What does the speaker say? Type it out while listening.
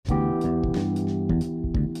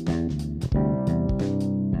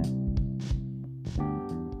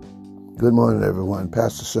Good morning, everyone.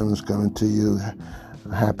 Pastor Simmons coming to you.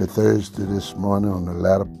 Happy Thursday this morning on the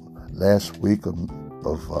last week of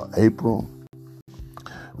April.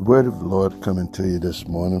 The word of the Lord coming to you this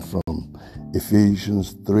morning from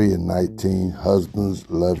Ephesians 3:19. Husbands,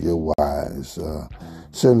 love your wives.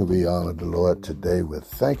 Certainly we honor the Lord today with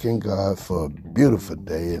thanking God for a beautiful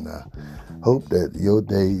day, and I hope that your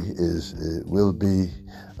day will be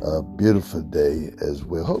a beautiful day as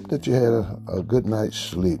well. Hope that you had a good night's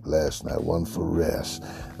sleep last night, one for rest.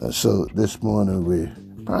 So this morning we're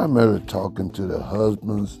primarily talking to the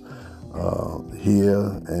husbands here,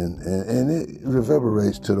 and it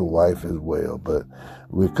reverberates to the wife as well. But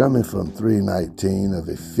we're coming from 3:19 of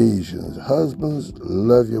Ephesians. Husbands,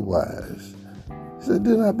 love your wives. He said,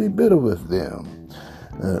 do not be bitter with them.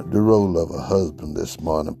 The role of a husband this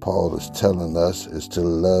morning, Paul is telling us, is to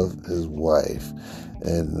love his wife.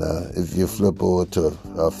 And if you flip over to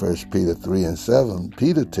 1 Peter 3:7,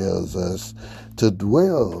 Peter tells us to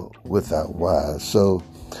dwell with our wives. So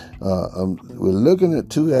we're looking at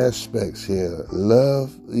two aspects here: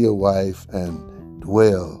 love your wife and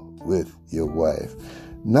dwell with your wife.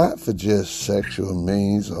 Not for just sexual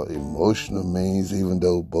means or emotional means, even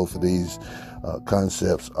though both of these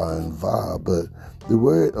concepts are involved, but the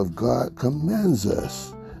Word of God commands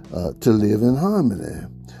us to live in harmony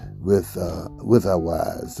with our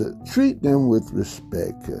wives, to treat them with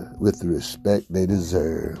the respect they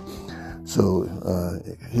deserve. So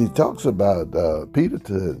he talks about, Peter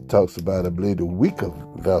talks about, I believe, the weaker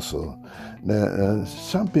vessel. Now,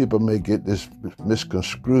 some people may get this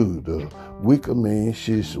misconstrued. Weaker means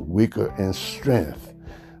she's weaker in strength,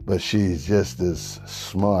 but she's just as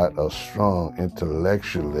smart or strong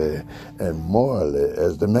intellectually and morally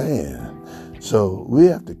as the man. So we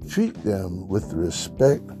have to treat them with the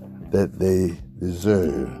respect that they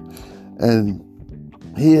deserve. And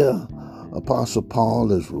here, Apostle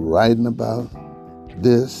Paul is writing about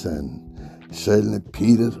this, and certainly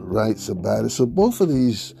Peter writes about it. So both of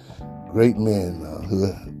these great men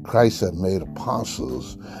who Christ had made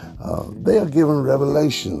apostles, they are giving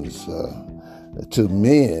revelations to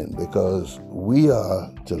men, because we are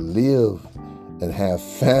to live and have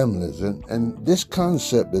families. And this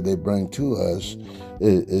concept that they bring to us,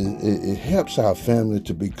 it helps our family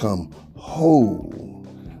to become whole.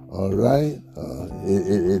 All right?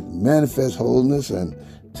 It manifests wholeness and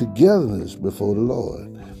togetherness before the Lord,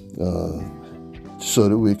 so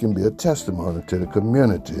that we can be a testimony to the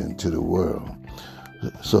community and to the world.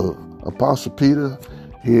 So Apostle Peter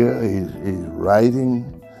here, he's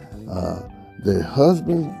writing, the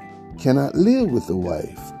husband cannot live with the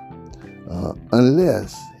wife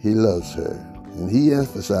unless he loves her. And he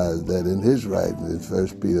emphasized that in his writing in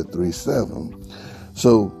 1 Peter 3:7.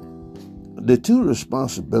 So the two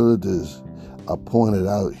responsibilities are pointed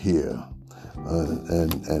out here,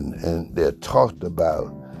 and they're talked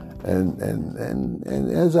about. And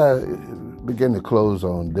as I begin to close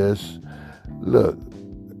on this, look,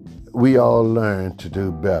 we all learn to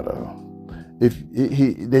do better.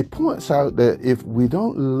 They points out that if we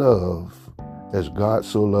don't love as God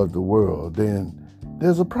so loved the world, then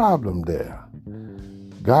there's a problem there.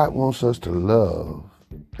 God wants us to love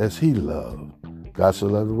as he loved. God so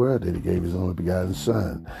loved the world that he gave his only begotten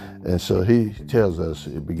son. And so he tells us,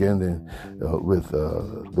 beginning with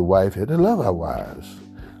the wife here, to love our wives,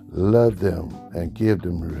 love them, and give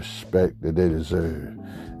them the respect that they deserve.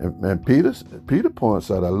 And Peter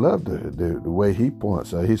points out, I love the way he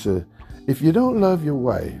points out. He said, if you don't love your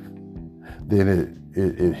wife, then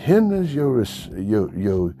it hinders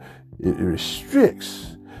it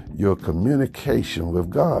restricts your communication with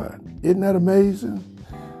God. Isn't that amazing?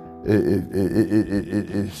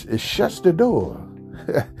 It shuts the door.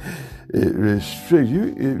 It restricts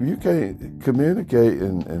you. You can't communicate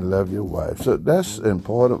and love your wife. So that's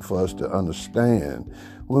important for us to understand.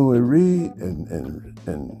 When we read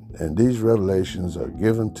and these revelations are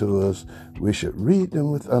given to us, we should read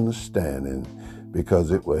them with understanding,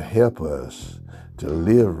 because it will help us to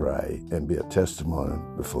live right and be a testimony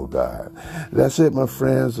before God. That's it, my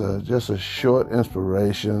friends. Just a short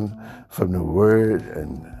inspiration from the Word,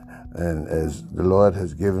 and as the Lord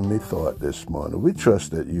has given me thought this morning. We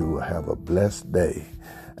trust that you will have a blessed day,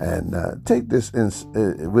 and take this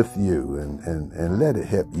with you and let it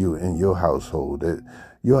help you in your household, that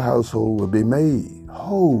your household will be made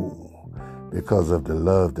whole because of the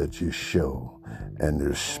love that you show and the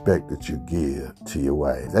respect that you give to your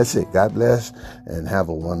wife. That's it. God bless, and have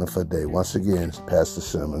a wonderful day. Once again, it's Pastor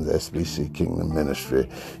Simmons, SBC Kingdom Ministry,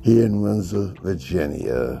 here in Windsor,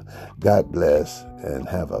 Virginia. God bless, and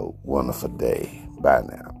have a wonderful day. Bye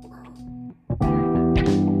now.